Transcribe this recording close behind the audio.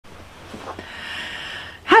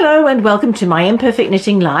Hello and welcome to My Imperfect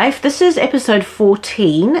Knitting Life. This is episode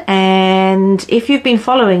 14, and if you've been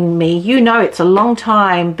following me, you know it's a long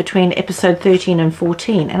time between episode 13 and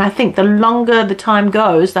 14, and I think the longer the time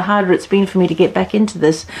goes, the harder it's been for me to get back into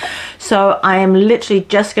this. So I am literally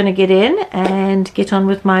just going to get in and get on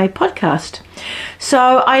with my podcast.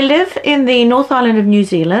 So I live in the North Island of New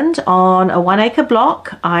Zealand on a 1-acre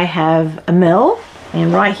block. I have a mill,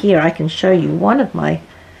 and right here I can show you one of my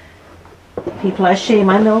people I share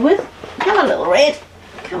my mill with. Come on, little Red,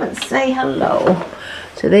 come and say hello.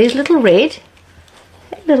 So there's little Red.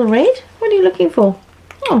 Hey, little Red, what are you looking for?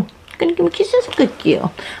 Oh, gonna give me kisses? Good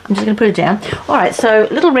girl. I'm just gonna put it down. All right, so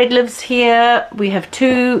little Red lives here. We have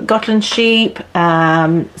 2 Gotland sheep,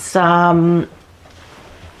 some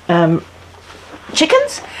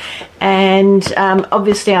chickens, and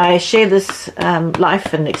obviously I share this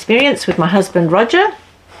life and experience with my husband Roger,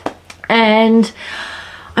 and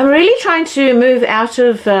I'm really trying to move out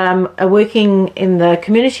of working in the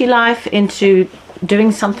community life into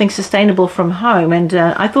doing something sustainable from home, and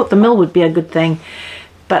I thought the mill would be a good thing,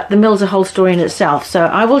 but the mill's a whole story in itself, so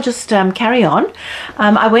I will just carry on.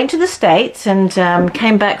 I went to the States and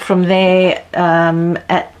came back from there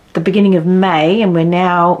at the beginning of May, and we're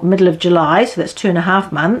now middle of July, so that's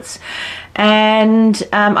 2.5 months. And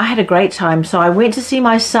I had a great time. So I went to see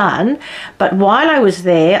my son, but while I was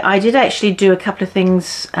there I did actually do a couple of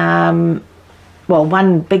things. Well,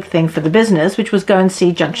 one big thing for the business, which was go and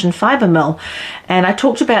see Junction Fibre Mill, and I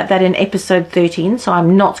talked about that in episode 13, so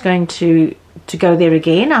I'm not going to go there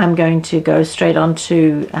again. I'm going to go straight on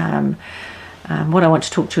to what I want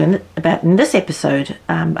to talk to about in this episode.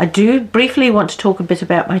 I do briefly want to talk a bit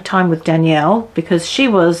about my time with Danielle, because she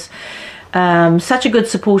was such a good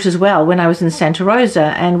support as well when I was in Santa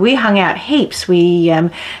Rosa, and we hung out heaps. We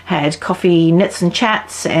had coffee, knits and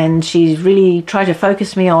chats, and she really tried to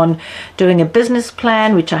focus me on doing a business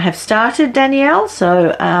plan, which I have started, Danielle.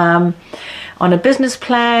 So on a business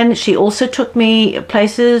plan, she also took me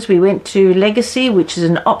places. We went to Legacy, which is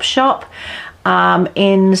an op shop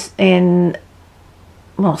in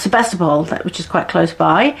Sebastopol, which is quite close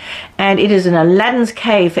by, and it is an Aladdin's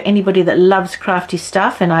cave for anybody that loves crafty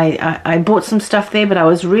stuff. And I bought some stuff there, but I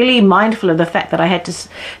was really mindful of the fact that I had to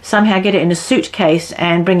somehow get it in a suitcase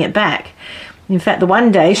and bring it back. In fact, the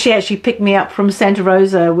one day she actually picked me up from Santa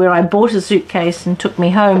Rosa, where I bought a suitcase, and took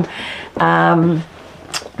me home,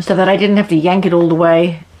 so that I didn't have to yank it all the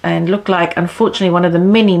way and look like, unfortunately, one of the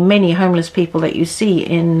many homeless people that you see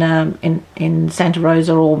in Santa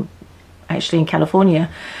Rosa, or actually in California.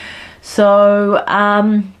 So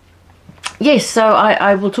yes, so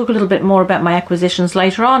I will talk a little bit more about my acquisitions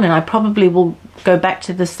later on, and I probably will go back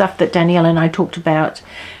to the stuff that Danielle and I talked about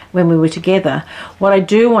when we were together. What I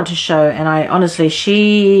do want to show, and I honestly,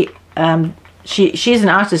 she's an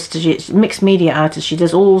artist, she's a mixed media artist. She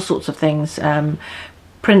does all sorts of things,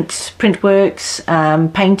 print works,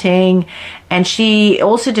 painting, and she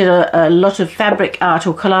also did a lot of fabric art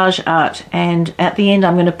or collage art. And at the end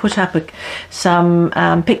I'm going to put up some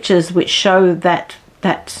pictures which show that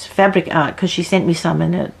fabric art, because she sent me some,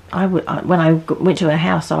 and when I went to her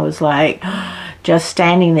house I was like just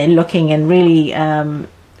standing there looking and really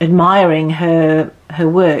admiring her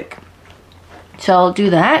work. So I'll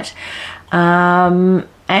do that.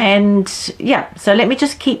 And yeah, so let me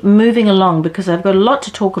just keep moving along, because I've got a lot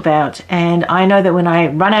to talk about, and I know that when I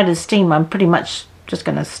run out of steam I'm pretty much just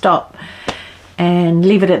going to stop and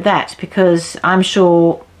leave it at that, because I'm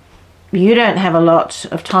sure you don't have a lot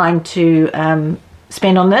of time to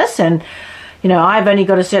spend on this, and you know, I've only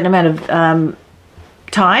got a certain amount of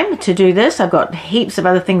time to do this. I've got heaps of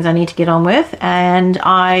other things I need to get on with, and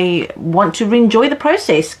I want to enjoy the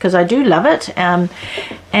process because I do love it, and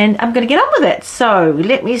I'm going to get on with it. So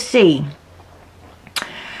let me see.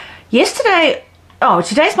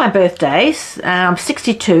 Today's my birthday. I'm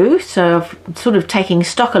 62, so I'm sort of taking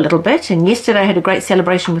stock a little bit, and yesterday I had a great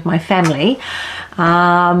celebration with my family,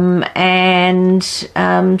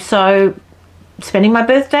 so spending my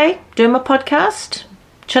birthday doing my podcast,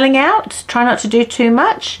 chilling out, try not to do too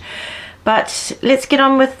much, but let's get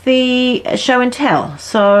on with the show and tell.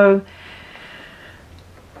 So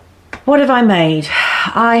what have I made?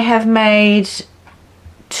 I have made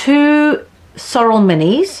 2 sorrel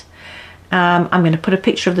minis. I'm going to put a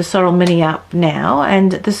picture of the sorrel mini up now,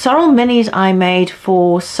 and the sorrel minis I made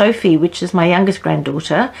for Sophie, which is my youngest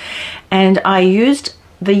granddaughter, and I used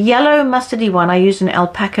the yellow mustardy one. I used an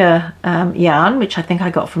alpaca yarn, which I think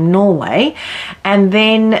I got from Norway, and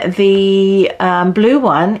then the blue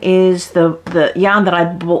one is the yarn that I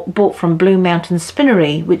bought from Blue Mountain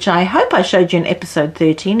Spinnery, which I hope I showed you in episode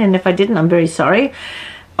 13, and if I didn't, I'm very sorry.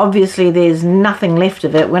 obviously there's nothing left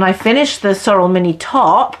of it. When I finished the Sorrel Mini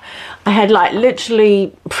top, I had like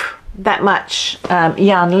literally that much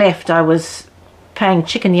yarn left. I was paying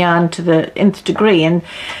chicken yarn to the nth degree, and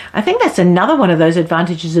I think that's another one of those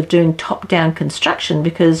advantages of doing top-down construction,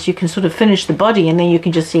 because you can sort of finish the body and then you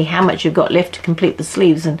can just see how much you've got left to complete the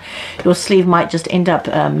sleeves, and your sleeve might just end up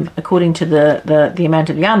according to the amount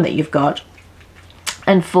of yarn that you've got.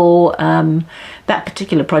 And for that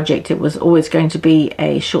particular project, it was always going to be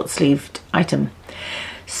a short-sleeved item.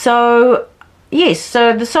 So yes,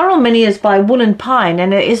 so the Sorrel Mini is by Wool and Pine,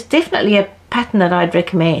 and it is definitely a pattern that I'd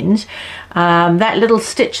recommend. That little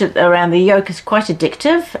stitch around the yoke is quite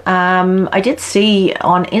addictive. I did see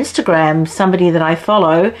on Instagram somebody that I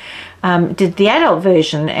follow did the adult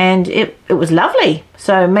version, and it was lovely.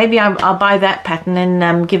 So maybe I'll buy that pattern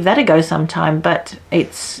and give that a go sometime, but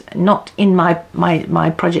it's not in my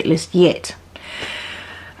project list yet.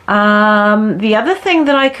 The other thing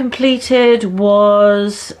that I completed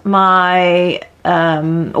was my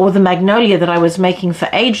or the Magnolia that I was making for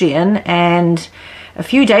Adrian, and a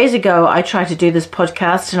few days ago I tried to do this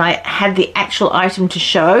podcast and I had the actual item to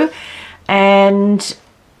show, and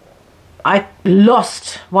I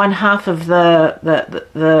lost one half of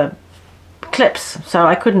the clips, so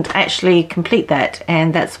I couldn't actually complete that,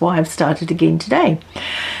 and that's why I've started again today.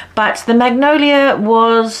 But the Magnolia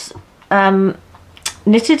was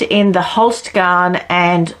knitted in the Holst yarn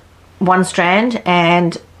and one strand,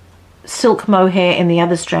 and silk mohair in the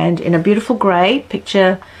other strand, in a beautiful grey,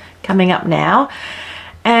 picture coming up now.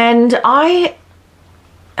 And I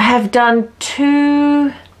have done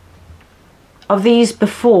 2 of these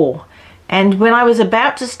before, and when I was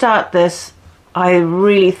about to start this, I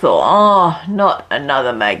really thought, oh, not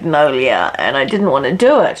another Magnolia, and I didn't want to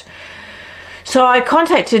do it. So I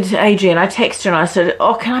contacted Adrian, I texted her and I said,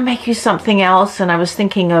 oh, can I make you something else? And I was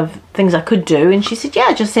thinking of things I could do, and she said,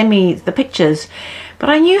 yeah, just send me the pictures. But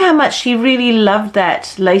I knew how much she really loved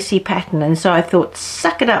that lacy pattern, and so I thought,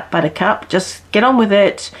 suck it up, Buttercup, just get on with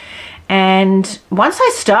it. And once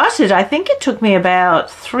I started, I think it took me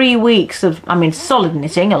about 3 weeks of, I mean, solid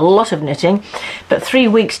knitting, a lot of knitting, but 3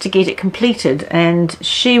 weeks to get it completed. And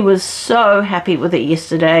she was so happy with it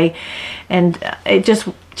yesterday, and it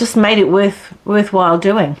just made it worthwhile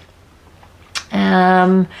doing.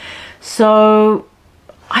 So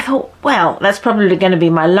I thought, well, that's probably going to be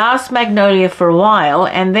my last Magnolia for a while.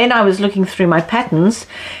 And then I was looking through my patterns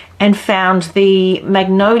and found the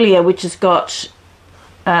Magnolia, which has got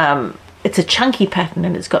it's a chunky pattern,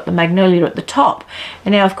 and it's got the Magnolia at the top.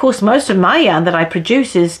 And now, of course, most of my yarn that I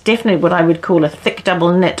produce is definitely what I would call a thick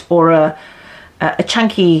double knit, or a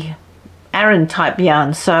chunky Aran type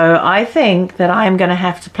yarn. So I think that I'm going to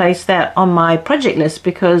have to place that on my project list,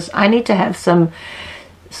 because I need to have some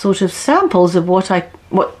sort of samples of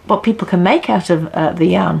what people can make out of the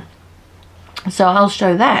yarn. So I'll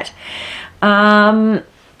show that. Then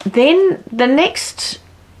the next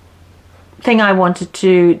thing I wanted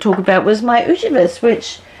to talk about was my Utivist,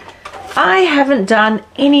 which I haven't done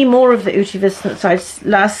any more of the Utivist since I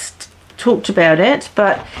last talked about it.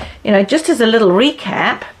 But, you know, just as a little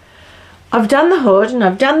recap, I've done the hood and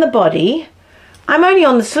I've done the body. I'm only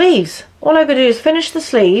on the sleeves. All I've got to do is finish the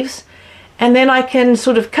sleeves, and then I can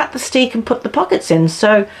sort of cut the steek and put the pockets in.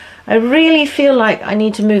 So I really feel like I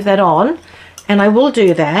need to move that on, and I will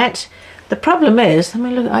do that. The problem is, I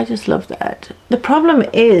mean, look, I just love that. The problem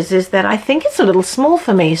is that I think it's a little small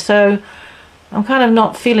for me, so I'm kind of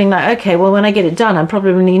not feeling like, okay, well, when I get it done, I'm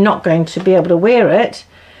probably not going to be able to wear it.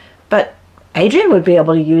 But Adrian would be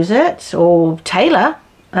able to use it, or Taylor.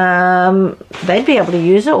 They'd be able to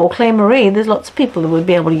use it, or Claire Marie. There's lots of people that would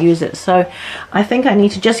be able to use it. So I think I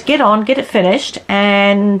need to just get on, get it finished,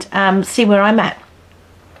 and see where I'm at.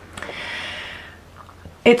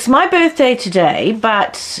 It's my birthday today,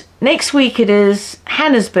 but next week it is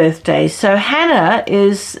Hannah's birthday. So Hannah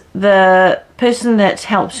is the person that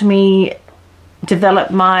helped me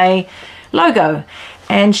develop my logo,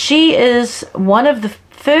 and she is one of the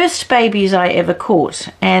first babies I ever caught,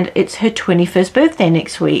 and it's her 21st birthday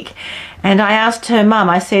next week. And I asked her mum,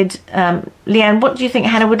 I said, Leanne, what do you think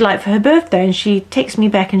Hannah would like for her birthday? And she texted me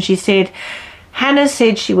back and she said, Hannah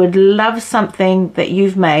said she would love something that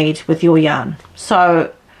you've made with your yarn.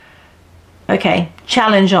 So, okay,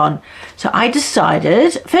 challenge on. So I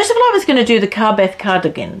decided, first of all, I was going to do the Felix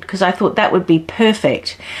Cardigan, because I thought that would be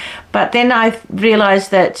perfect. But then I realized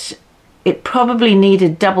that it probably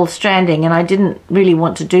needed double stranding, and I didn't really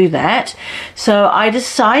want to do that. So I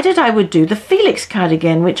decided I would do the Felix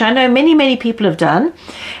Cardigan, which I know many people have done.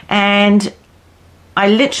 And I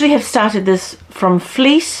literally have started this from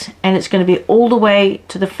fleece, and it's going to be all the way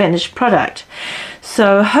to the finished product.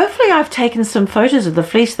 So hopefully I've taken some photos of the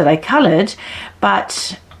fleece that I coloured,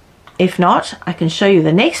 but if not, I can show you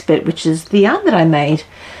the next bit, which is the yarn that I made.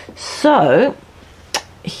 So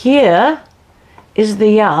here is the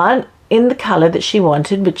yarn in the colour that she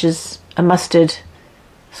wanted, which is a mustard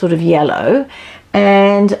sort of yellow.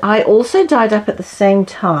 And I also dyed up at the same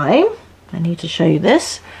time, I need to show you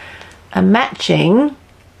this, a matching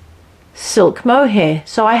silk mohair.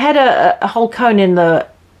 So I had a whole cone in the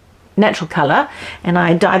natural colour, and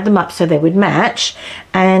I dyed them up so they would match,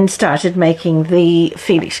 and started making the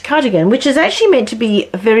Felix Cardigan, which is actually meant to be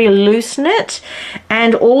a very loose knit,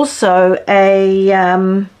 and also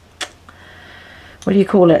a what do you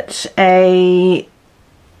call it, an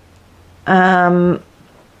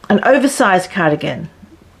oversized cardigan.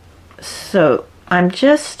 So I've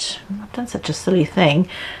done such a silly thing,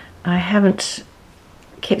 I haven't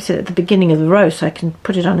kept it at the beginning of the row so I can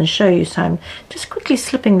put it on and show you. So I'm just quickly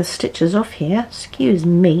slipping the stitches off here, excuse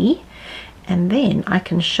me, and then I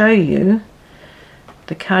can show you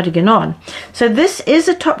the cardigan on. So this is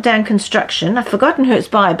a top-down construction. I've forgotten who it's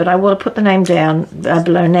by, but I will put the name down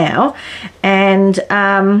below now. And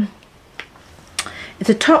it's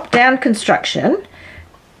a top-down construction.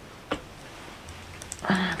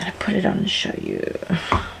 I'm going to put it on and show you.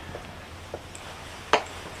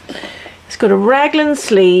 It's got a raglan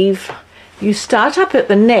sleeve. You start up at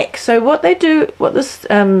the neck. So what this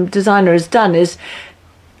designer has done is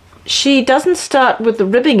she doesn't start with the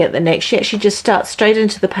ribbing at the neck. She actually just starts straight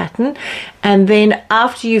into the pattern, and then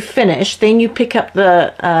after you finish, then you pick up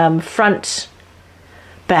the front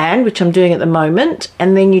band, which I'm doing at the moment,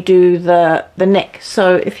 and then you do the neck.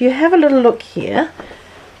 So if you have a little look here,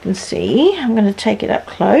 you can see, I'm going to take it up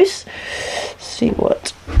close, see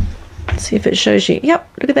if it shows you.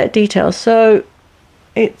 Yep, look at that detail. So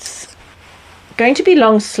it's going to be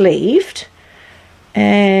long sleeved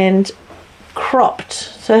and cropped.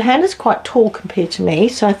 So Hannah's quite tall compared to me,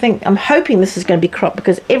 so I'm hoping this is going to be cropped,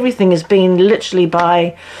 because everything has been literally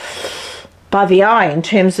by the eye in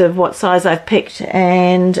terms of what size I've picked,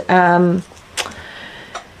 and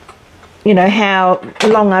you know, how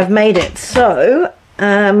long I've made it. So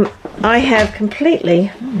I have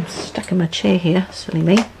completely, I'm stuck in my chair here, silly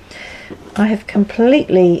me. I have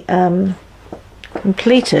completely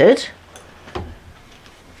completed,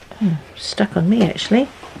 stuck on me actually,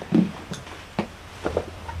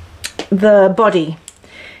 the body.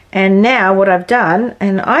 And now what I've done,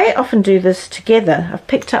 and I often do this together, I've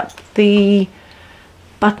picked up the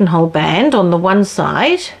buttonhole band on the one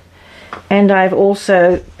side, and I've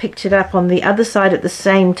also picked it up on the other side at the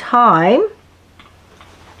same time.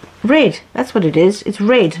 Red, that's what it is, it's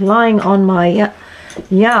red, lying on my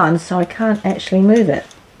yarn, so I can't actually move it.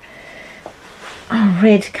 Oh,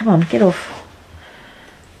 red, come on, get off.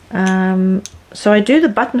 So I do the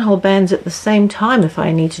buttonhole bands at the same time if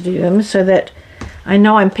I need to do them, so that I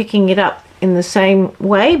know I'm picking it up in the same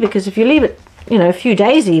way, because if you leave it, you know, a few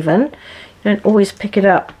days even, you don't always pick it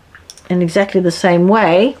up in exactly the same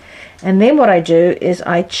way. And then what I do is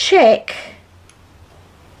I check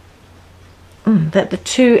that the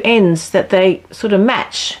two ends, that they sort of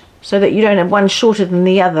match, so that you don't have one shorter than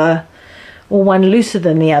the other or one looser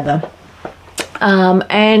than the other.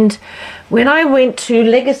 And when I went to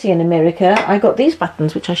Legacy in America, I got these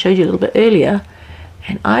buttons, which I showed you a little bit earlier,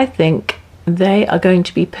 and I think they are going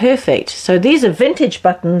to be perfect. So these are vintage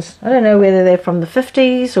buttons. I don't know whether they're from the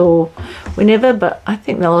 50s or whenever, but I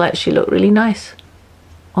think they'll actually look really nice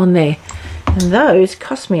on there. And those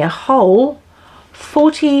cost me a whole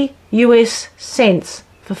 40 US cents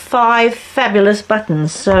for 5 fabulous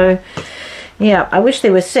buttons. So yeah, I wish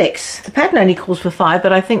there were 6. The pattern only calls for 5,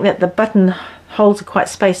 but I think that the button holes are quite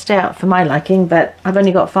spaced out for my liking, but I've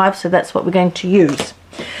only got 5, so that's what we're going to use.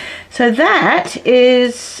 So that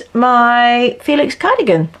is my Felix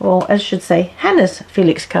Cardigan, or as I should say, Hannah's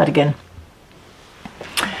Felix Cardigan.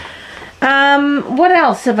 What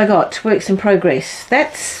else have I got? Works in progress.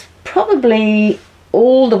 That's probably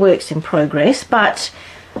all the works in progress, but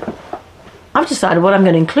I've decided what I'm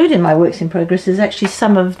going to include in my works in progress is actually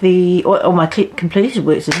some of the, or my completed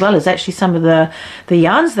works as well, as actually some of the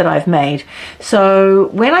yarns that I've made. So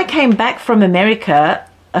when I came back from America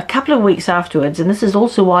a couple of weeks afterwards, and this is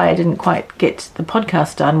also why I didn't quite get the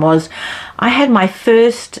podcast done, was I had my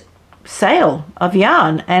first sale of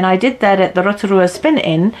yarn, and I did that at the Rotorua Spin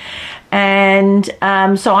Inn, and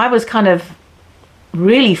so I was kind of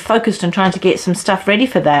really focused on trying to get some stuff ready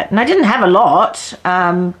for that, and I didn't have a lot,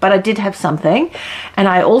 but I did have something. And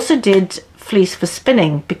I also did fleece for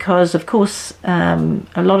spinning, because of course a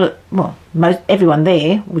lot of, well, everyone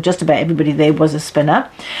there, well, just about everybody there was a spinner.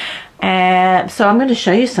 So I'm going to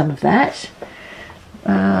show you some of that.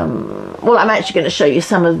 well, I'm actually going to show you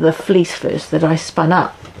some of the fleece first that I spun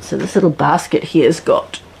up. So this little basket here has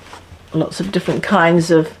got lots of different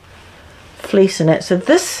kinds of fleece in it. So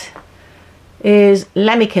this is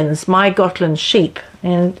lambikins, my Gotland sheep,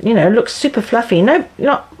 and you know, it looks super fluffy. No,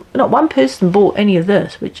 not one person bought any of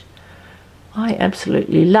this, which I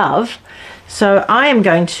absolutely love. So I am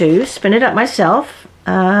going to spin it up myself.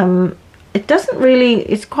 It doesn't really,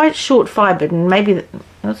 it's quite short fibered, and maybe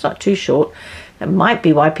it's not too short. That might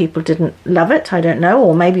be why people didn't love it, I don't know,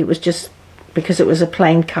 or maybe it was just because it was a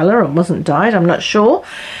plain colour and wasn't dyed, I'm not sure.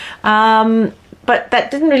 But that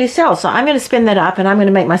didn't really sell, so I'm going to spin that up and I'm going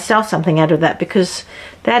to make myself something out of that, because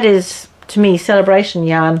that is, to me, celebration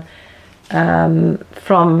yarn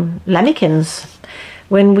from lambikins.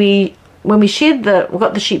 When we sheared we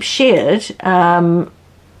got the sheep sheared,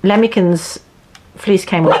 lambikins fleece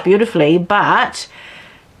came off beautifully, but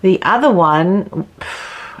the other one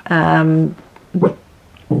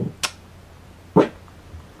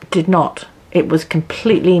did not. It was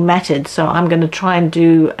completely matted, so I'm going to try and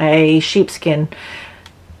do a sheepskin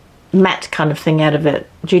matte kind of thing out of it.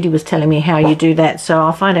 Judy was telling me how you do that, so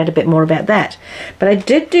I'll find out a bit more about that. But I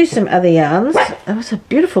did do some other yarns. There was a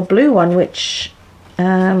beautiful blue one which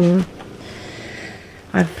I've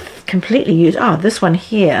completely used. Oh, this one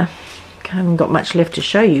here, I haven't got much left to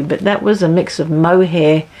show you, but that was a mix of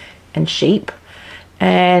mohair and sheep,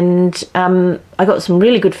 and I got some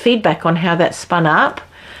really good feedback on how that spun up.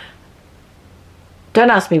 Don't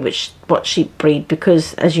ask me what sheep breed,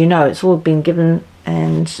 because as you know, it's all been given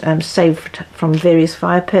and saved from various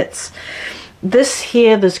fire pits. This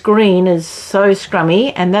here, this green, is so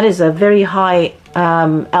scrummy, and that is a very high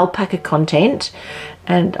alpaca content,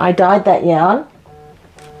 and I dyed that yarn.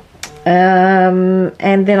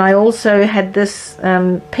 And then I also had this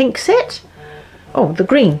pink set. Oh, the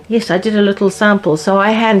green. Yes, I did a little sample, so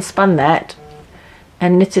I hand spun that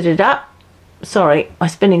and knitted it up. Sorry, my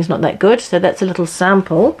spinning's not that good, so that's a little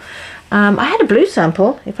sample. I had a blue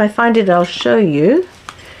sample. If I find it, I'll show you.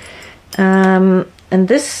 And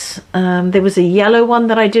this, there was a yellow one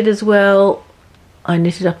that I did as well. I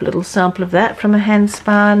knitted up a little sample of that from a hand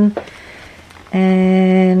spun.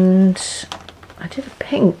 And I did a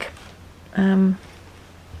pink. Well,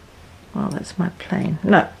 that's my plain.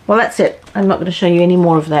 No, well, that's it. I'm not going to show you any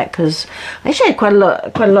more of that, because I showed quite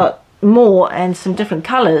a lot more and some different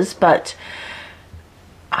colours, but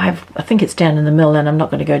I think it's down in the mill and I'm not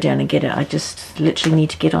going to go down and get it. I just literally need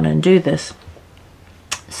to get on and do this.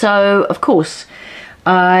 So, of course,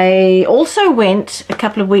 I also went a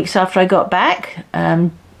couple of weeks after I got back,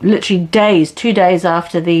 literally 2 days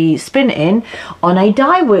after the spin-in, on a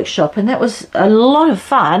dye workshop, and that was a lot of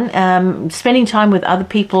fun. Spending time with other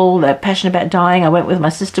people that are passionate about dyeing. I went with my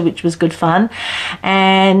sister, which was good fun,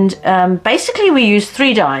 and basically we used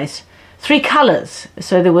 3 dyes, 3 colours.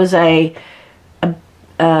 So there was a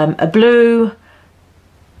blue,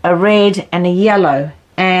 a red and a yellow,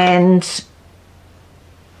 and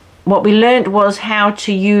what we learned was how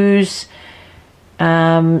to use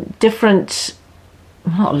different,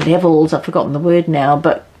 not levels, I've forgotten the word now,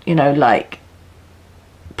 but you know, like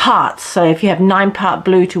parts. So if you have 9 part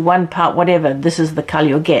blue to 1 part whatever, this is the colour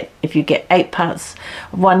you'll get. If you get 8 parts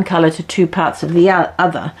of one colour to 2 parts of the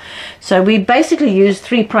other. So we basically used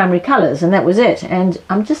 3 primary colours, and that was it. And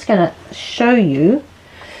I'm just going to show you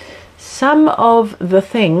some of the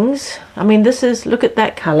things. I mean, this is, look at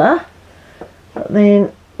that colour. But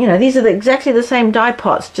then, you know, these are exactly the same dye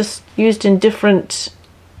pots, just used in different,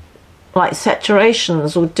 like,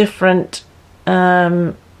 saturations or different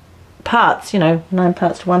parts, you know, 9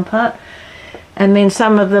 parts to 1 part. And then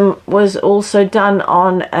some of them was also done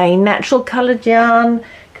on a natural coloured yarn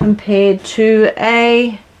compared to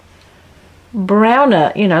a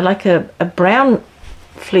browner, you know, like a brown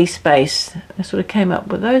fleece base. I sort of came up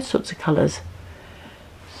with those sorts of colours.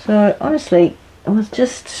 So honestly, it was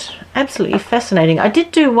just absolutely fascinating. I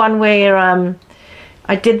did do one where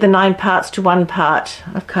I did the 9 parts to 1 part.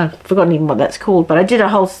 I've kind of forgotten even what that's called, but I did a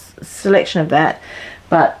whole selection of that,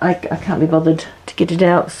 but I can't be bothered to get it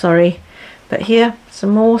out, sorry. But here, some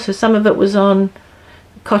more. So some of it was on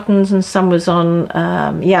cottons and some was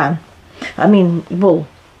on yarn. I mean wool,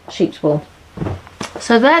 sheep's wool.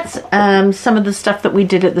 So that's some of the stuff that we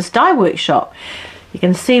did at this dye workshop. You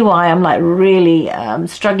can see why I'm like really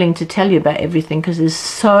struggling to tell you about everything, because there's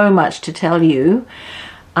so much to tell you.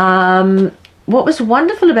 What was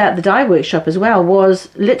wonderful about the dye workshop as well was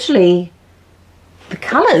literally the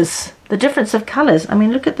colours, the difference of colours. I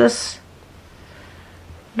mean, look at this.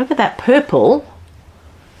 Look at that purple.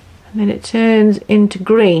 And then it turns into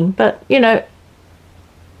green. But, you know,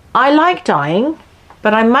 I like dyeing.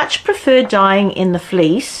 but I much prefer dyeing in the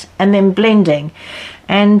fleece and then blending.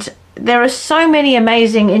 And there are so many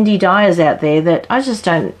amazing indie dyers out there that I just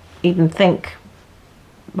don't even think,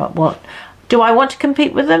 what do I want to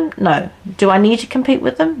compete with them? No. Do I need to compete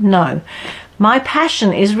with them? No. My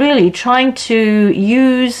passion is really trying to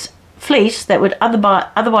use fleece that would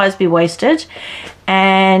otherwise be wasted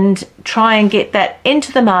and try and get that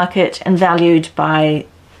into the market and valued by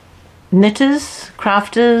knitters,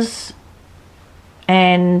 crafters,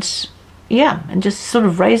 and yeah, and just sort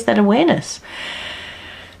of raise that awareness.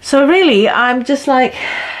 So really, I'm just like,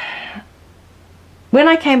 when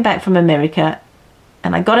I came back from America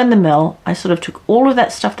and I got in the mill, I sort of took all of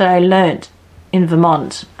that stuff that I learned in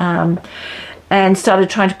Vermont and started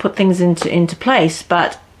trying to put things into place,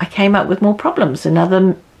 but I came up with more problems.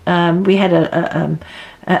 We had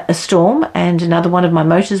a storm, and another one of my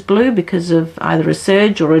motors blew because of either a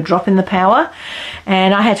surge or a drop in the power,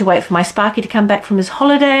 and I had to wait for my Sparky to come back from his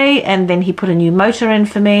holiday, and then he put a new motor in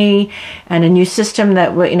for me and a new system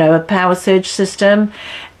that were, you know, a power surge system,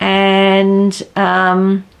 and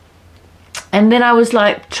then I was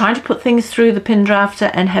like trying to put things through the pin drafter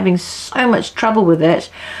and having so much trouble with it.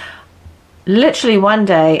 Literally one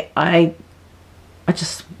day I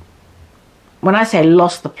just, when I say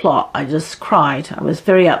lost the plot, I just cried. I was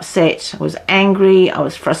very upset. I was angry. I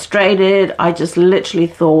was frustrated. I just literally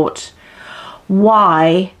thought,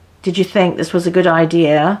 why did you think this was a good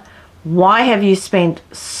idea? Why have you spent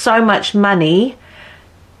so much money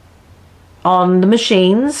on the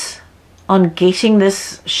machines, on getting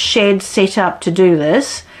this shed set up to do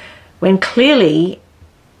this, when clearly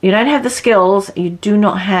you don't have the skills, you do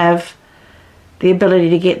not have the ability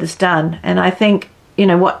to get this done? And I think, you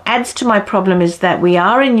know, what adds to my problem is that we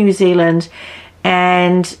are in New Zealand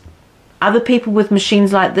and other people with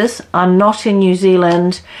machines like this are not in New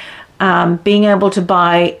Zealand. Being able to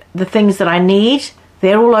buy the things that I need,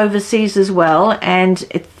 they're all overseas as well, and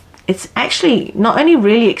it's actually not only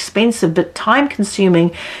really expensive but time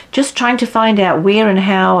consuming just trying to find out where and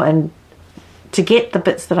how and to get the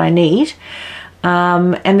bits that I need.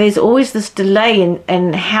 And there's always this delay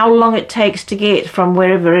in how long it takes to get from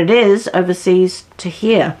wherever it is overseas to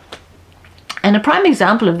here. And a prime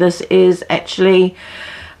example of this is actually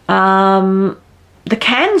the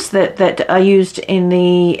cans that are used in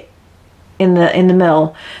the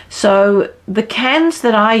mill. So the cans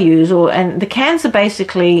that I use, and the cans are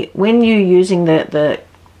basically, when you're using the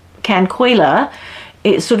can coiler,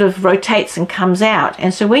 it sort of rotates and comes out.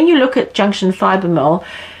 And so when you look at Junction Fibre Mill,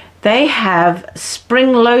 they have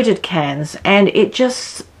spring-loaded cans, and it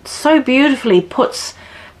just so beautifully puts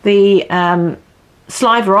the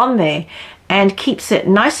sliver on there and keeps it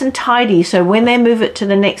nice and tidy, so when they move it to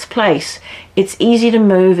the next place, it's easy to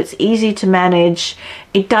move, it's easy to manage,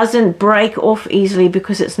 it doesn't break off easily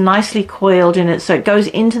because it's nicely coiled in it, so it goes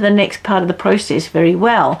into the next part of the process very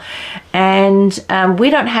well. And we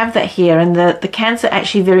don't have that here, and the cans are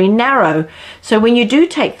actually very narrow, so when you do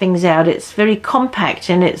take things out, it's very compact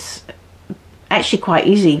and it's actually quite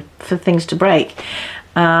easy for things to break.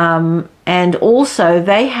 And also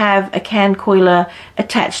they have a can coiler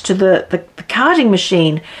attached to the carding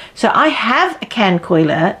machine. So I have a can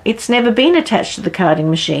coiler, it's never been attached to the carding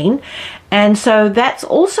machine, and so that's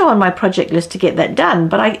also on my project list to get that done,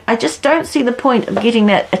 but I just don't see the point of getting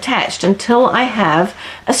that attached until I have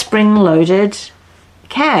a spring-loaded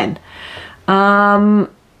can. I'm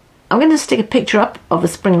going to stick a picture up of a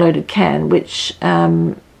spring-loaded can, which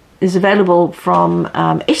is available from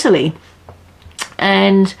Italy.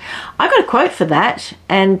 And I got a quote for that,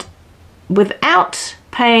 and without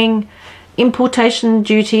paying importation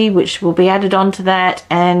duty, which will be added on to that,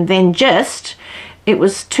 and then it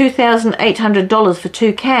was $2,800 for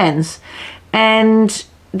 2 cans, and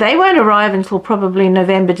they won't arrive until probably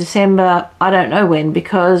November, December, I don't know when,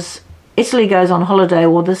 because Italy goes on holiday,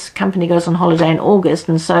 or this company goes on holiday in August,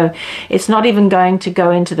 and so it's not even going to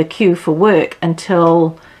go into the queue for work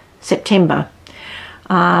until September.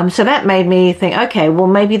 So that made me think, okay, well,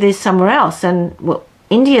 maybe there's somewhere else. And well,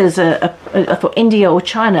 India's I thought India or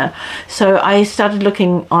China. So I started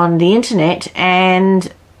looking on the internet,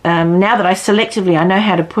 and now that I know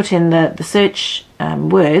how to put in the search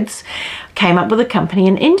words, came up with a company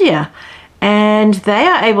in India, and they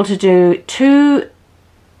are able to do 2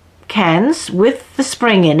 cans with the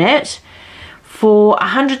spring in it for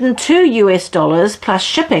 $102 US plus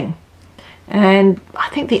shipping. And I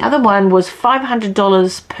think the other one was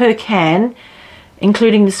 $500 per can,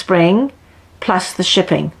 including the spring, plus the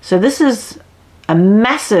shipping. So this is a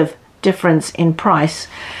massive difference in price.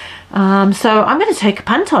 So I'm going to take a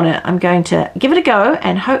punt on it. I'm going to give it a go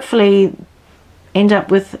and hopefully end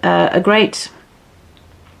up with a great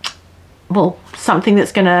well, something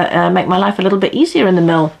that's going to make my life a little bit easier in the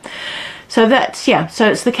mill. So that's, yeah, so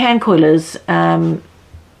it's the can coilers,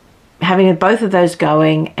 having both of those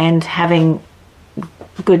going and having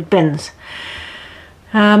good bins.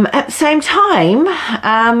 At the same time,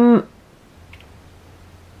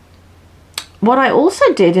 what I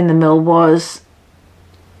also did in the mill was,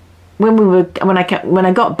 when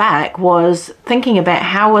I got back, was thinking about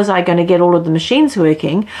how was I going to get all of the machines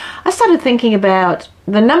working. I started thinking about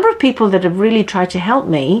the number of people that have really tried to help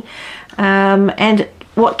me, and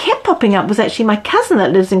what kept popping up was actually my cousin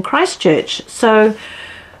that lives in Christchurch. So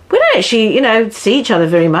we don't actually, you know, see each other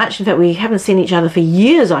very much. In fact, we haven't seen each other for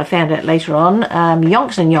years, I found out later on.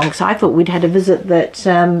 Yonks and yonks. I thought we'd had a visit that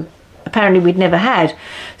apparently we'd never had.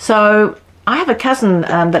 So I have a cousin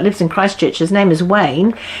that lives in Christchurch. His name is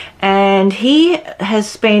Wayne, and he has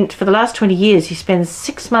spent, for the last 20 years, he spends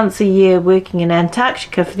 6 months a year working in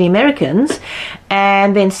Antarctica for the Americans,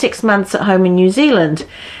 and then 6 months at home in New Zealand.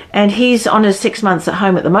 And he's on his 6 months at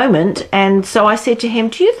home at the moment. And so I said to him,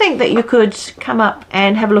 do you think that you could come up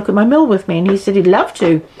and have a look at my mill with me? And he said he'd love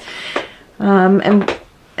to.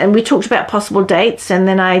 And we talked about possible dates, and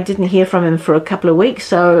then I didn't hear from him for a couple of weeks.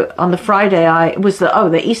 So on the Friday, it was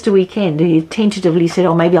the Easter weekend. He tentatively said,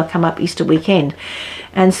 oh, maybe I'll come up Easter weekend.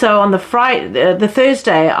 And so on the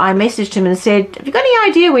Thursday, I messaged him and said, have you got any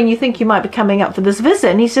idea when you think you might be coming up for this visit?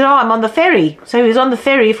 And he said, oh, I'm on the ferry. So he was on the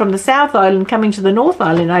ferry from the South Island coming to the North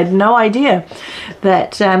Island. I had no idea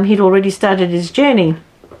that he'd already started his journey.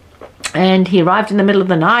 And he arrived in the middle of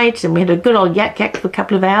the night, and we had a good old yak for a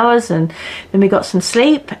couple of hours, and then we got some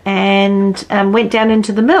sleep and went down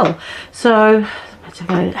into the mill. So I'm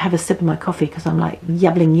going to have a sip of my coffee because I'm like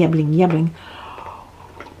yabbling.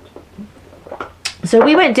 So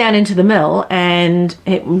we went down into the mill, and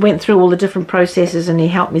it went through all the different processes, and he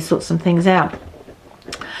helped me sort some things out.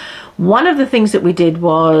 One of the things that we did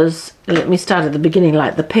was, let me start at the beginning,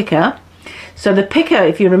 like the picker. So the picker,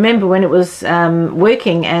 if you remember when it was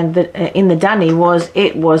working and in the dunny,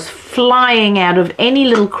 it was flying out of any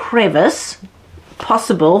little crevice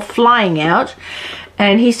possible, flying out.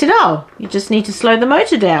 And he said, oh, you just need to slow the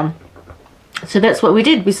motor down. So that's what we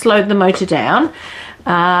did. We slowed the motor down.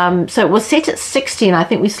 So it was set at 60, and I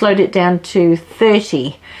think we slowed it down to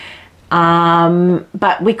 30.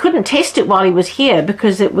 But we couldn't test it while he was here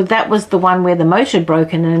because that was the one where the motor had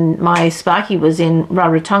broken, and my Sparky was in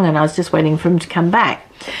Rarotonga, and I was just waiting for him to come back.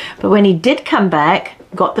 But when he did come back,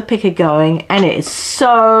 got the picker going, and it is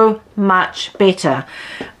so much better.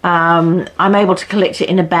 I'm able to collect it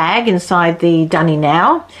in a bag inside the dunny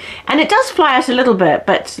now, and it does fly out a little bit,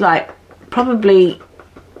 but like probably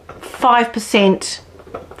 5%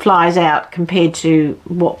 flies out compared to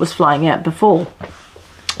what was flying out before.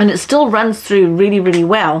 And it still runs through really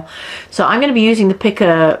well. So I'm going to be using the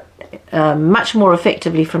picker much more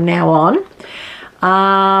effectively from now on.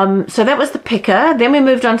 So that was the picker. Then we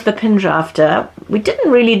moved on to the pin drafter. We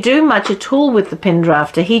didn't really do much at all with the pin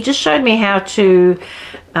drafter. He just showed me how to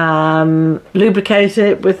lubricate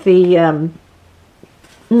it with the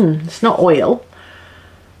it's not oil,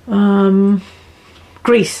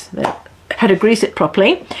 grease, how to grease it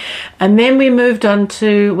properly. And then we moved on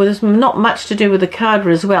to, well, there's not much to do with the carder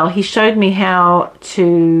as well. He showed me how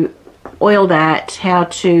to oil that, how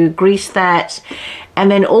to grease that, and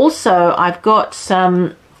then also I've got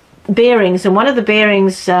some bearings, and one of the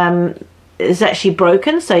bearings is actually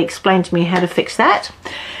broken, so he explained to me how to fix that.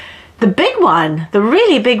 The big one, the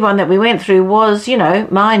really big one that we went through was, you know,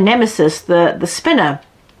 my nemesis, the spinner.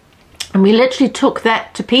 And we literally took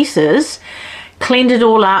that to pieces, cleaned it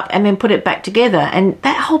all up, and then put it back together. And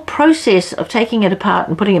that whole process of taking it apart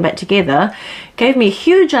and putting it back together gave me a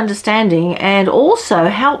huge understanding, and also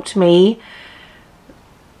helped me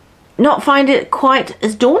not find it quite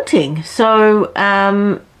as daunting. So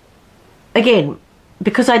again,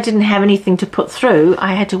 because I didn't have anything to put through,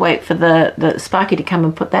 I had to wait for the Sparky to come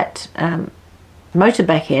and put that motor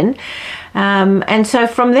back in. And so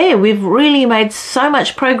from there, we've really made so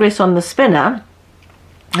much progress on the spinner.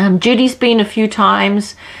 Judy's been a few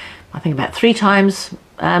times, I think about 3 times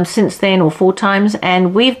since then, or 4 times,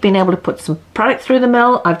 and we've been able to put some product through the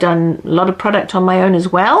mill. I've done a lot of product on my own as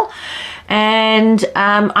well, and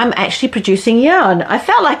I'm actually producing yarn. I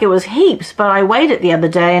felt like it was heaps, but I weighed it the other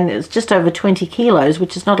day and it's just over 20 kilos,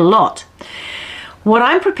 which is not a lot. What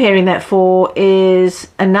I'm preparing that for is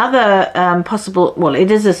another possible, well,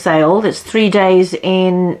 it is a sale. It's 3 days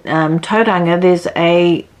in Tauranga. There's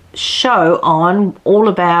a show on all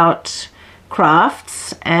about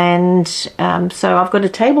crafts, and so I've got a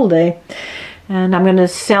table there, and I'm going to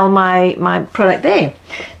sell my product there.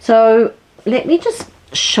 So let me just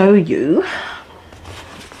show you.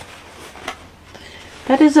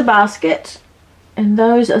 that is a basket, and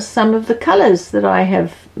those are some of the colors that I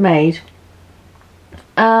have made.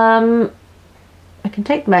 I can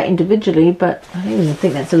take them out individually, but I don't even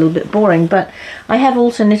think that's a little bit boring. But I have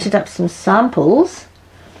also knitted up some samples.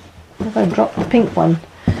 If I drop the pink one,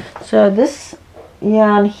 so this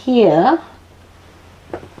yarn here,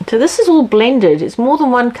 so this is all blended. It's more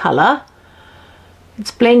than one color.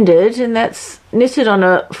 It's blended, and that's knitted on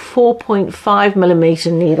a 4.5 millimeter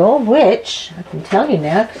needle, which I can tell you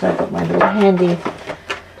now because I've got my little handy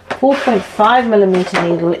 4.5 millimeter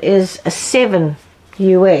needle is a 7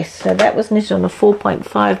 US. So that was knitted on a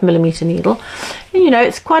 4.5 millimeter needle, and you know,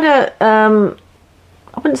 it's quite a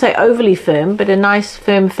I wouldn't say overly firm, but a nice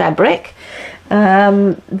firm fabric.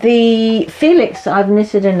 The Felix I've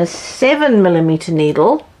knitted in a 7 millimeter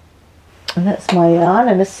needle, and that's my yarn,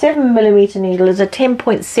 and a 7 millimeter needle is a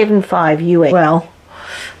 10.75 US. Well,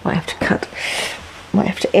 might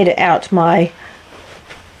have to edit out my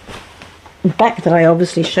back that I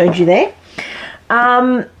obviously showed you there.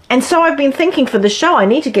 And so I've been thinking for the show I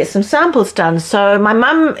need to get some samples done. So my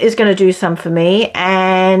mum is going to do some for me,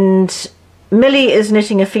 and Millie is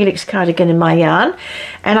knitting a Felix Cardigan in my yarn.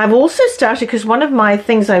 And I've also started, because one of my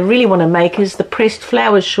things I really want to make is the pressed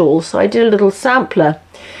flowers shawl. So I did a little sampler.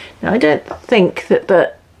 Now I don't think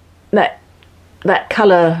that that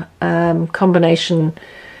colour combination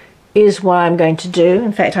is what I'm going to do.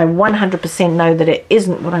 In fact, I 100% know that it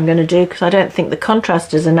isn't what I'm going to do, because I don't think the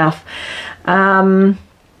contrast is enough.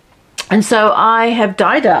 And so I have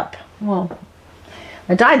dyed up, well,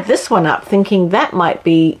 I dyed this one up thinking that might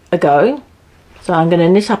be a go. So I'm going to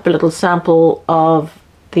knit up a little sample of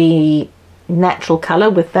the natural colour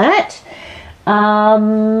with that.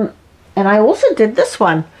 And I also did this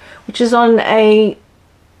one, which is on a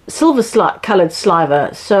silver coloured sliver.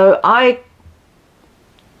 So I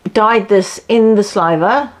dyed this in the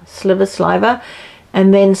sliver,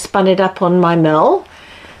 and then spun it up on my mill.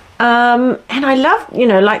 And I love, you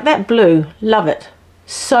know, like that blue, love it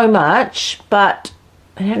so much, but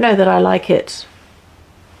I don't know that I like it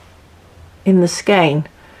in the skein.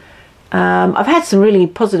 I've had some really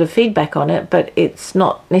positive feedback on it, but it's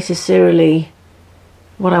not necessarily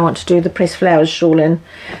what I want to do the pressed flowers shawl in.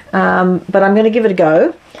 But I'm going to give it a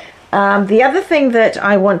go. The other thing that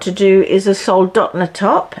I want to do is a soldotna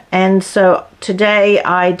top, and so today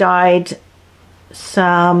I dyed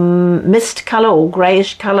some mist colour or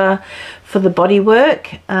greyish colour for the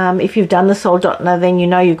bodywork. If you've done the soldotna, then you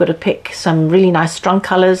know you've got to pick some really nice strong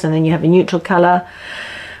colours, and then you have a neutral colour.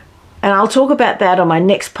 And I'll talk about that on my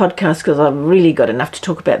next podcast, because I've really got enough to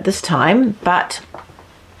talk about this time. But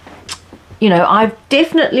you know, I'm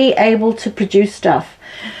definitely able to produce stuff.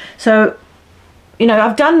 So you know,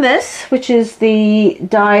 I've done this, which is the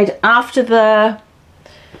dyed after the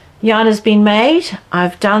yarn has been made.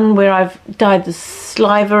 I've done where I've dyed the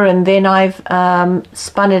sliver, and then I've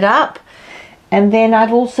spun it up, and then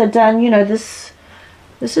I've also done, you know, this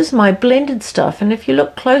is my blended stuff, and if you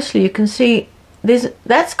look closely you can see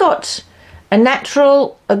that's got a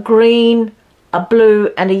natural, a green, a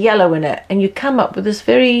blue and a yellow in it, and you come up with this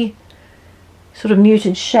very sort of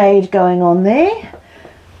muted shade going on there.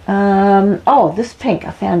 Oh, this pink,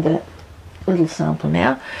 I found a little sample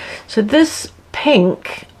now. So this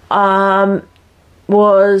pink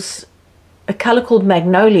was a colour called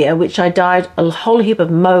Magnolia, which I dyed a whole heap of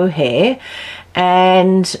mohair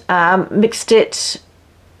and mixed it.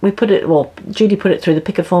 We put it, well, Judy put it through the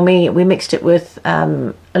picker for me. We mixed it with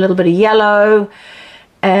a little bit of yellow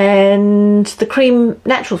and the cream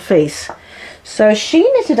natural fleece. So she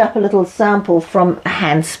knitted up a little sample from a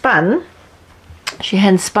hand spun. She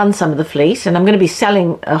hand spun some of the fleece, and I'm going to be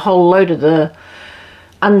selling a whole load of the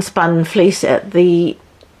unspun fleece at the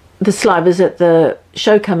slivers at the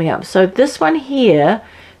show coming up. So this one here,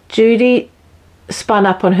 Judy spun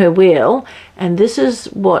up on her wheel, and this is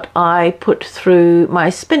what I put through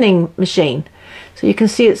my spinning machine. So you can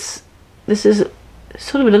see this is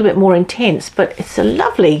sort of a little bit more intense, but it's a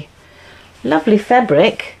lovely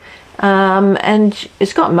fabric. And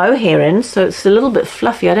it's got mohair in, so it's a little bit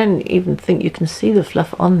fluffy. I don't even think you can see the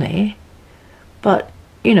fluff on there, but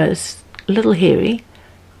you know, it's a little hairy.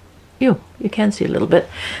 You can see a little bit,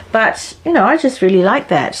 but you know, I just really like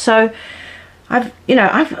that. So I'm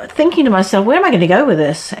thinking to myself, where am I going to go with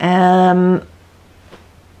this? I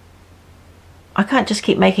can't just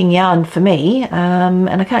keep making yarn for me, and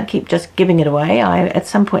I can't keep just giving it away. I at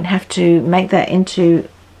some point have to make that into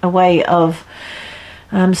a way of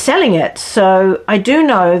selling it. So I do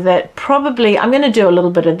know that probably I'm going to do a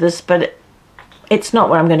little bit of this, but it's not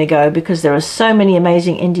where I'm going to go, because there are so many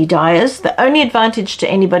amazing indie dyers. The only advantage to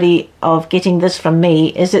anybody of getting this from me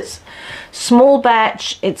is it's small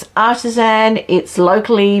batch, it's artisan, it's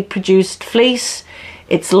locally produced fleece,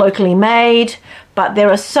 it's locally made, but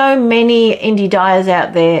there are so many indie dyers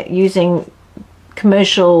out there using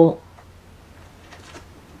commercially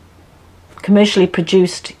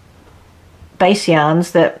produced base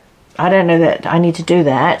yarns that I don't know that I need to do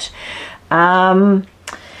that.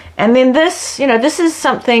 And then this, you know, this is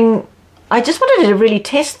something I just wanted to really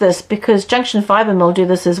test this, because Junction Fibre Mill do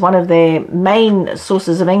this as one of their main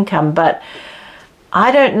sources of income, but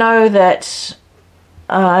I don't know that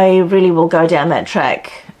I really will go down that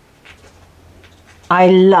track. I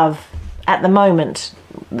love, at the moment,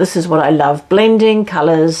 this is what I love, blending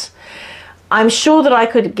colours. I'm sure that I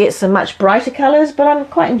could get some much brighter colours, but I'm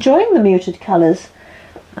quite enjoying the muted colours.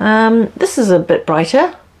 This is a bit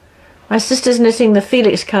brighter. My sister's knitting the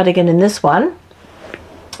Felix cardigan in this one.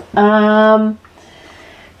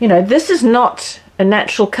 You know, this is not a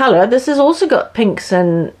natural colour. This has also got pinks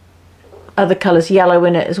and other colours, yellow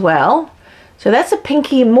in it as well. So that's a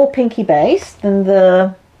pinky, more pinky base than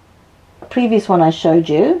the previous one I showed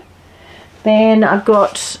you. Then I've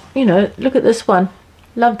got, you know, look at this one.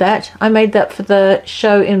 Love that. I made that for the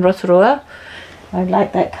show in Rotorua. I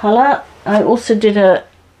like that colour. I also did a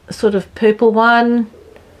sort of purple one.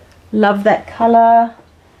 Love that colour.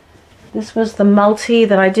 This was the multi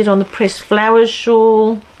that I did on the pressed flowers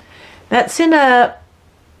shawl. That's in a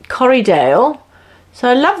Corriedale. So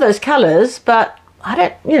I love those colours, but I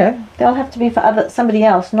don't, you know, they'll have to be for somebody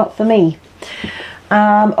else, not for me.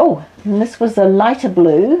 Oh, and this was a lighter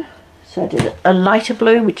blue. So I did a lighter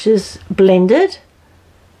blue, which is blended.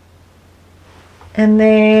 And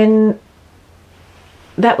then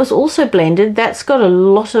that was also blended. That's got a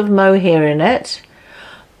lot of mohair in it.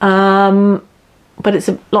 But it's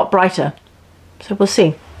a lot brighter, so we'll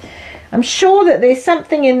see. I'm sure that there's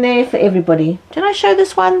something in there for everybody. Did I show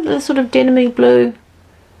this one, the sort of denim-y blue?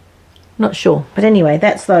 Not sure, but anyway,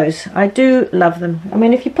 that's those. I do love them. I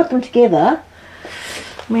mean, if you put them together,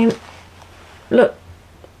 I mean, look,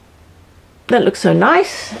 that looks so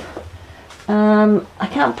nice. I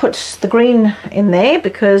can't put the green in there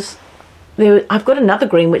because I've got another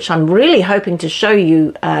green which I'm really hoping to show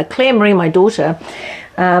you. Claire Marie, my daughter,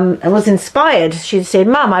 and was inspired. She said,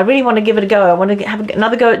 Mum, I really want to give it a go. I want to have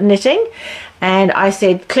another go at knitting. And I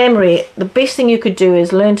said, Claire Marie, the best thing you could do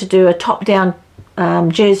is learn to do a top-down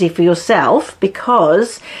jersey for yourself,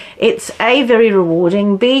 because it's A, very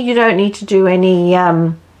rewarding, B, you don't need to do any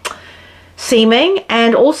seaming,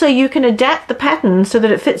 and also you can adapt the pattern so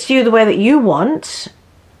that it fits you the way that you want.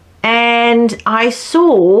 And I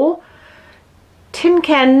saw Tin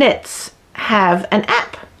Can Knits have an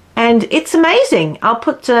app, and it's amazing. I'll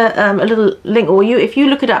put a little link, or if you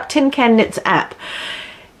look it up, Tin Can Knits app,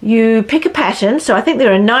 you pick a pattern. So I think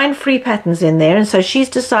there are 9 free patterns in there, and so she's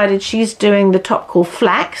decided she's doing the top called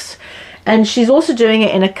Flax, and she's also doing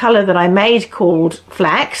it in a color that I made called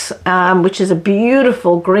Flax, which is a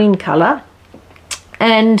beautiful green color.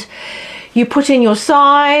 And you put in your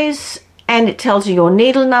size, and it tells you your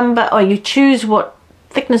needle number, or you choose what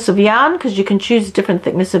thickness of yarn, because you can choose a different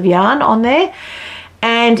thickness of yarn on there,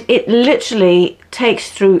 and it literally takes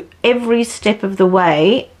through every step of the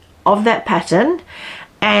way of that pattern.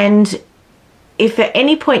 And if at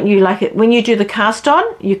any point you like it, when you do the cast on,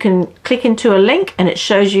 you can click into a link and it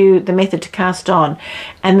shows you the method to cast on.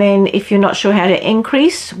 And then if you're not sure how to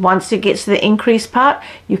increase, once it gets to the increase part,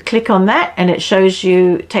 you click on that and it shows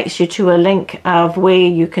you, takes you to a link of where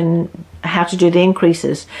you can, how to do the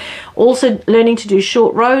increases. Also learning to do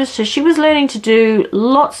short rows. So she was learning to do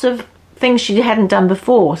lots of things she hadn't done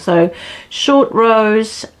before. So short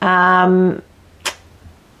rows,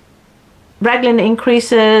 raglan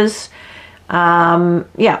increases,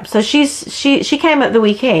 yeah. So she came at the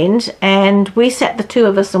weekend, and we sat, the two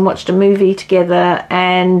of us, and watched a movie together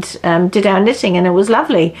and did our knitting, and it was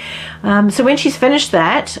lovely. So when she's finished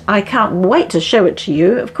that, I can't wait to show it to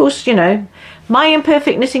you. Of course, you know, my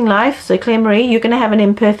imperfect knitting life. So Claire Marie, you're going to have an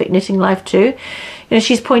imperfect knitting life too. You know,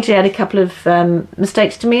 she's pointed out a couple of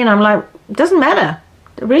mistakes to me, and I'm like, it doesn't matter.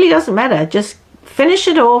 It really doesn't matter. Just finish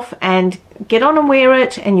it off and get on and wear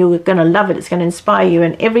it, and you're going to love it. It's going to inspire you,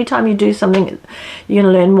 and every time you do something, you're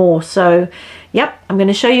going to learn more. So yep, I'm going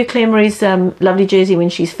to show you Claire Marie's lovely jersey when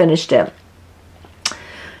she's finished it.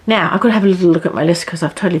 Now I've got to have a little look at my list because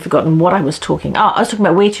I've totally forgotten what I was talking. Oh, I was talking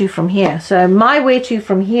about where to from here. So my where to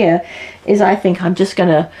from here is, I think I'm just going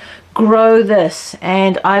to grow this,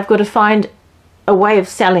 and I've got to find a way of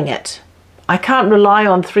selling it. I can't rely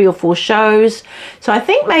on 3 or 4 shows. So I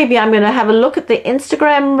think maybe I'm going to have a look at the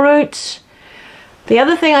Instagram route. The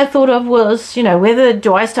other thing I thought of was, you know, whether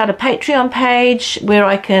do I start a Patreon page where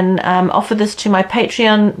I can offer this to my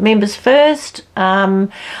Patreon members first. I've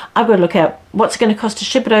got to look at what's it going to cost to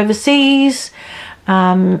ship it overseas.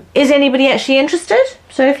 Is anybody actually interested?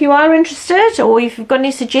 So if you are interested, or if you've got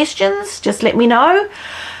any suggestions, just let me know.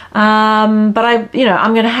 But I'm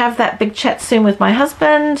going to have that big chat soon with my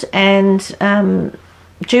husband and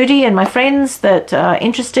Judy and my friends that are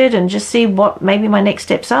interested, and just see what maybe my next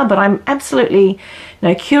steps are. But I'm absolutely,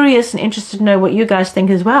 curious and interested to know what you guys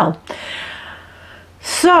think as well.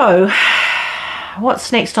 So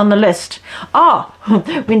what's next on the list?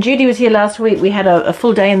 When Judy was here last week, we had a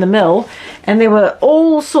full day in the mill, and there were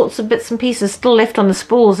all sorts of bits and pieces still left on the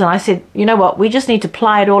spools, and I said, you know what, we just need to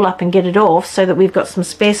ply it all up and get it off so that we've got some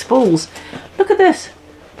spare spools. Look at this.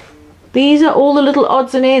 These are all the little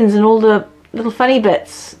odds and ends and all the little funny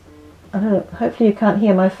bits. I don't know, hopefully you can't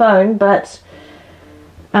hear my phone, but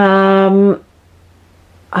I've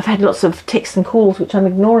had lots of texts and calls which I'm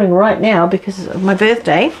ignoring right now because of my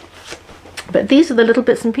birthday. But these are the little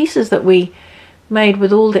bits and pieces that we made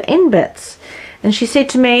with all the end bits. And she said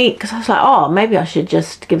to me, because I was like, maybe I should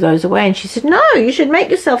just give those away. And she said, no, you should make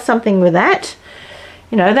yourself something with that.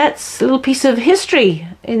 That's a little piece of history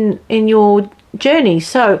in your journey.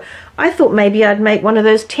 So I thought maybe I'd make one of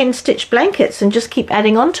those 10-stitch blankets and just keep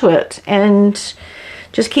adding on to it and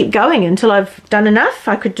just keep going until I've done enough.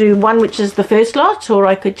 I could do one which is the first lot, or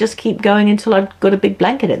I could just keep going until I've got a big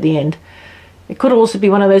blanket at the end. It could also be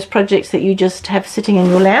one of those projects that you just have sitting in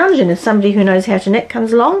your lounge, and if somebody who knows how to knit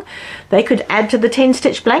comes along, they could add to the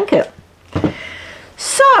 10-stitch blanket.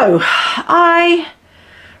 So I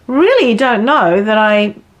really don't know that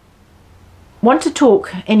I want to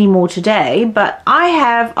talk anymore today, but I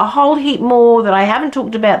have a whole heap more that I haven't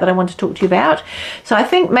talked about that I want to talk to you about. So I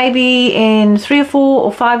think maybe in 3 or 4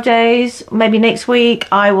 or 5 days, maybe next week,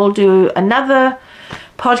 I will do another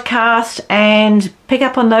podcast and pick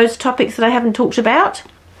up on those topics that I haven't talked about.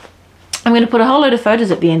 I'm going to put a whole load of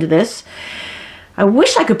photos at the end of this. I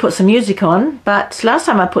wish I could put some music on, but last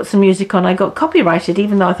time I put some music on I got copyrighted,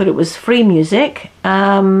 even though I thought it was free music. So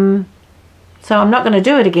I'm not going to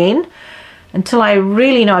do it again until I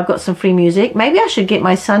really know I've got some free music. Maybe I should get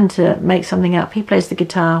my son to make something up. He plays the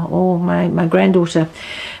guitar, or my granddaughter.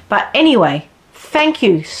 But anyway, thank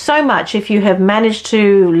you so much if you have managed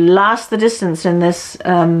to last the distance in this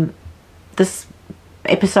this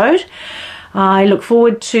episode. I look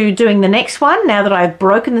forward to doing the next one now that I've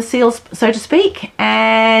broken the seals, so to speak,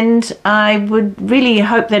 and I would really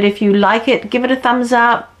hope that if you like it, give it a thumbs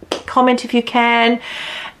up, comment if you can,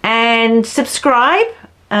 and subscribe.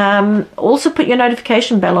 Also put your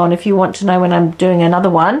notification bell on if you want to know when I'm doing another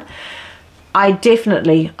one. I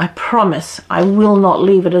promise I will not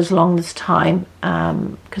leave it as long this time,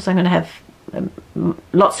 because I'm going to have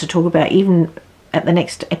lots to talk about even at the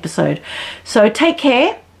next episode. So take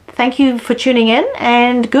care. Thank you for tuning in,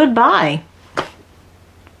 and goodbye.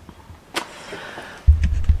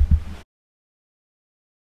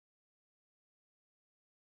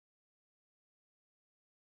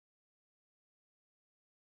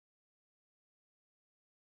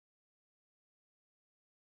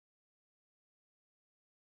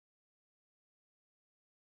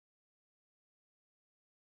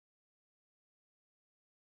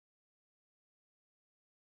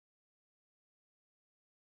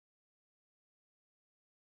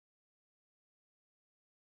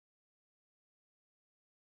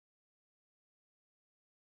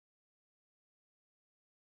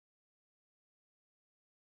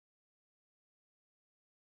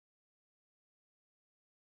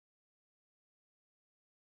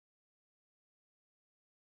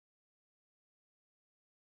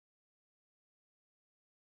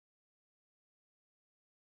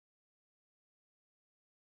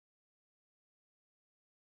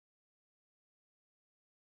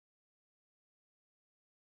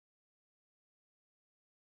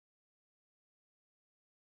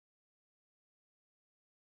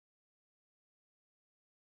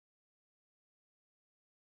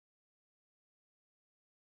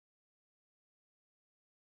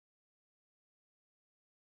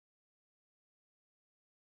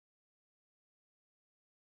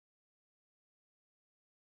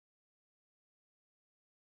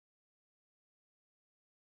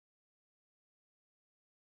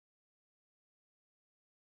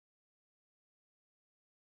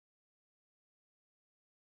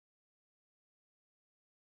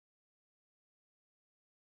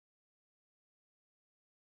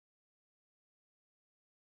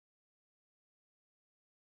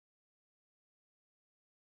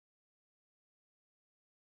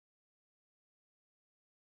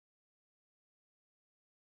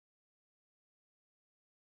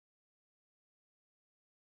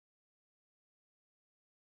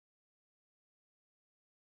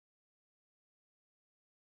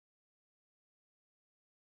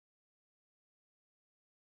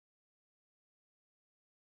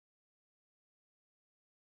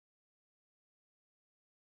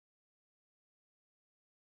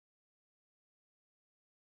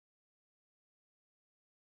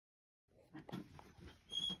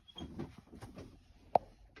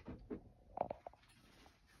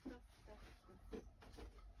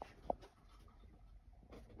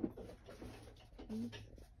 Beads?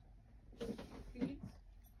 Here?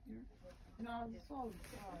 No, it's all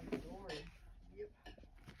gory.